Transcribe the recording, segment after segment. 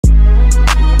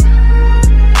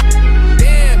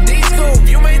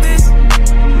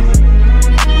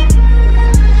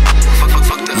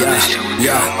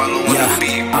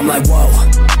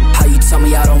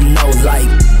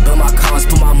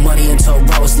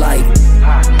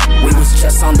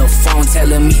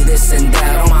telling me this and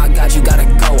that. Oh my God, you gotta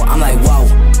go. I'm like, whoa,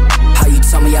 how you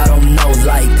tell me I don't know?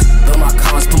 Like, build my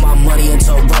cons, put my money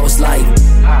into rows. Like,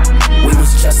 we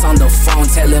was just on the phone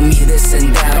telling me this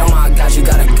and that. Oh my God, you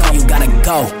gotta go. You gotta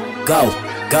go, go,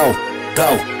 go, go,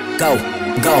 go,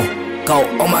 go, go.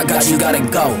 Oh my God, you gotta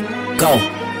go, go,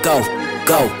 go,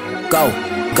 go,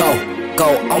 go, go. Go,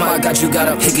 oh my God, you got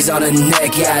a hickeys on the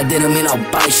neck. Yeah, I didn't mean I'll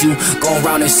bite you. Going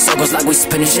round in circles like we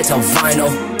spinning shit to vinyl.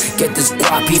 Get this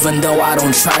guap even though I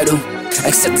don't try to.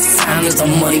 Accept the time is the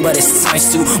money, but it's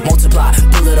times two. Multiply,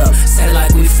 pull it up, set it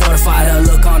like we fortified. Her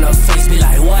look on her face be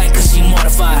like, what? Cause she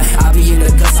mortified. I be in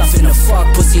the guts, I finna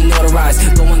fuck, pussy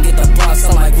notarized. Go and get the box,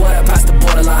 I'm like, what? I passed the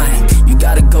borderline. You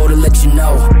gotta go to let you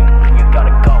know. You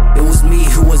gotta go. It was me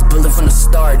who was building from the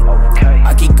start.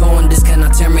 I keep going, this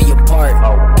cannot tear me apart.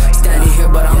 Standing here,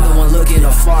 but I'm the one looking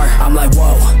afar. I'm like,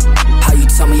 whoa, how you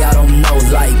tell me I don't know?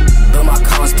 Like, build my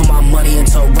cons, put my money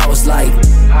into rows. Like,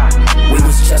 we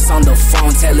was just on the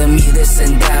phone telling me this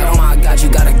and that. Oh my God, you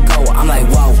gotta go. I'm like,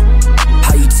 whoa,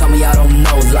 how you tell me I don't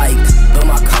know? Like, build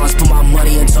my cons, put my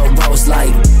money into rows.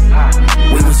 Like,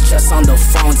 we was just on the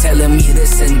phone telling me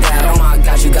this and that. Oh my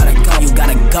God, you gotta go. You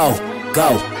gotta go,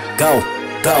 go, go,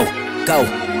 go, go,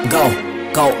 go,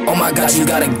 go. Oh my God, you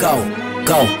gotta go,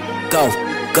 go, go,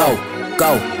 go,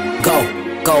 go, go.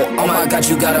 Go, oh my God,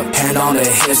 you got a hand on the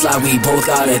hips like we both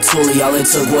got a toolie. All it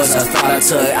took was a thought, I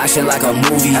took action like a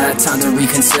movie. Had time to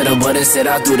reconsider, but instead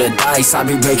I threw the dice. I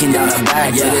be breaking down the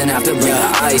bag, didn't have to bring the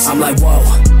ice. I'm like, whoa,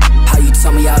 how you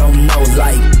tell me I don't know?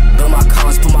 Like, build my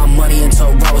cons, put my money into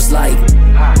rows. Like,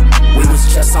 we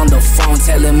was just on the phone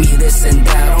telling me this and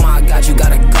that. Oh my God, you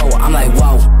gotta go. I'm like,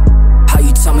 whoa, how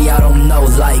you tell me I don't know?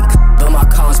 Like, build my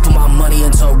cons, put my money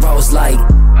into rows. Like,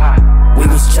 we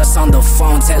was just on the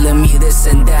phone telling me this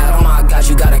and that. Oh my God,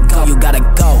 you gotta go. You gotta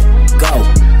go, go,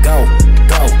 go,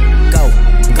 go, go,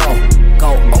 go, go.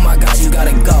 Oh my God, you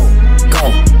gotta go, go,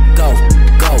 go.